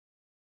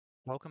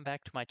Welcome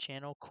back to my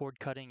channel, Cord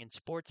Cutting in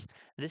Sports.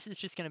 This is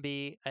just going to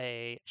be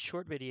a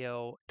short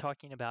video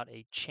talking about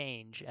a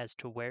change as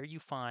to where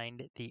you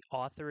find the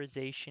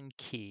authorization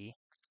key,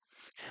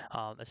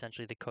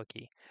 essentially the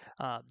cookie,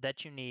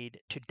 that you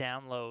need to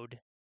download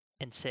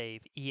and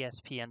save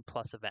ESPN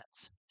Plus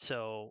events.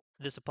 So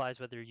this applies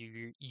whether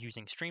you're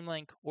using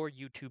Streamlink or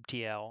YouTube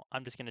DL.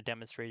 I'm just going to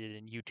demonstrate it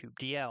in YouTube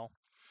DL.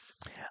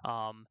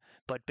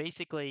 But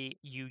basically,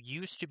 you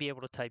used to be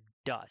able to type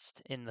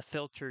dust in the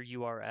filter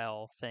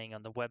URL thing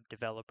on the web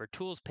developer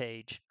tools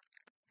page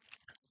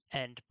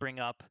and bring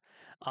up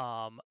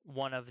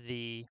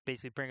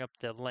basically bring up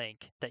the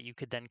link that you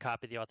could then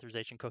copy the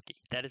authorization cookie.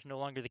 That is no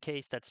longer the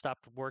case. That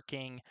stopped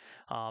working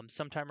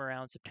sometime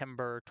around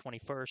September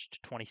 21st,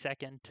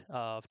 22nd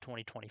of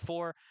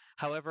 2024.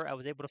 However, I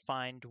was able to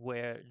find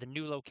where the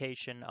new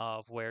location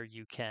of where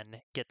you can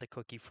get the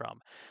cookie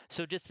from.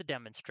 So just to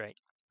demonstrate.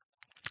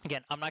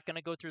 Again, I'm not going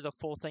to go through the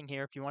full thing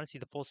here. If you want to see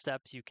the full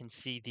steps, you can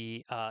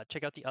see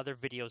check out the other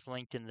videos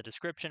linked in the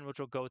description, which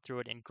will go through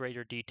it in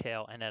greater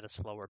detail and at a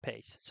slower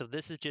pace. So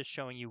this is just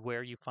showing you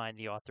where you find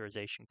the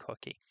authorization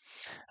cookie.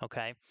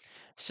 Okay,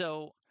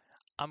 so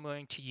I'm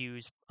going to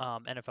use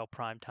NFL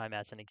Primetime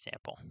as an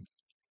example.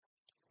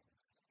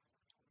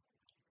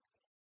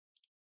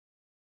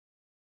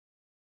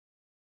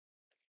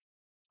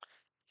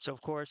 So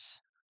of course,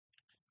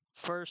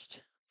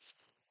 first,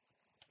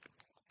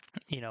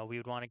 we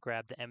would want to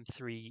grab the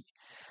M3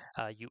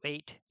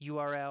 U8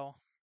 URL.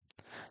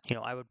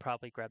 I would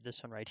probably grab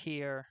this one right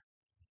here.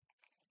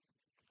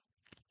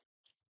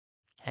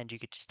 And you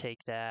could just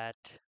take that,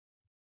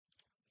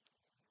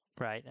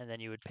 right? And then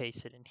you would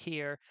paste it in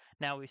here.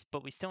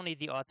 But we still need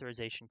the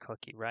authorization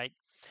cookie, right?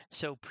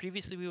 So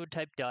previously we would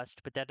type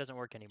dust, but that doesn't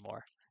work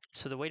anymore.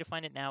 So the way to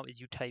find it now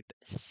is you type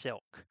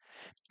silk.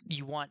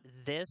 You want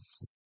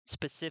this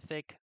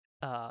specific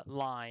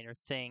line or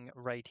thing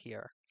right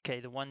here. Okay,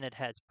 the one that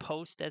has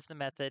post as the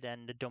method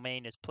and the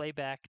domain is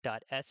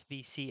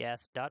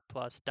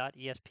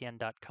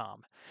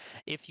playback.svcs.plus.espn.com.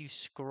 If you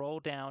scroll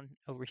down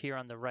over here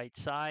on the right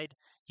side,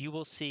 you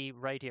will see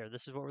right here,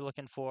 this is what we're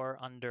looking for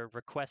under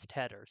request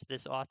headers.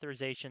 This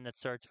authorization that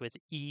starts with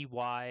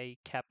EY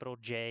capital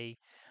J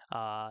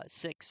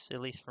 6,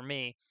 at least for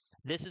me.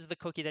 This is the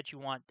cookie that you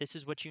want. This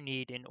is what you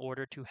need in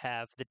order to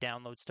have the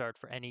download start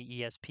for any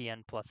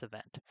ESPN Plus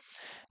event.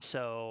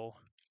 So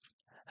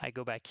I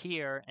go back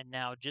here, and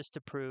now just to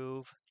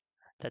prove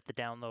that the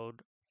download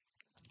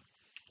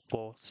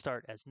will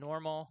start as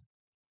normal,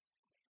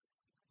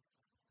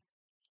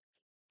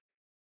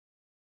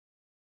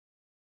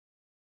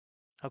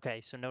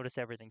 okay, so notice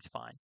everything's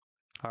fine.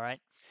 All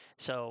right.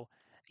 So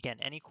again,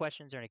 any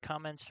questions or any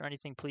comments or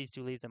anything, please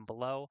do leave them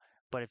below.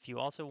 But if you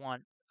also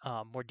want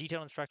more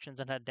detailed instructions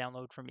on how to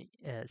download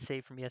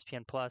save from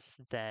ESPN Plus,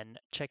 then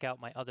check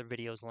out my other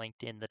videos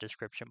linked in the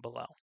description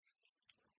below.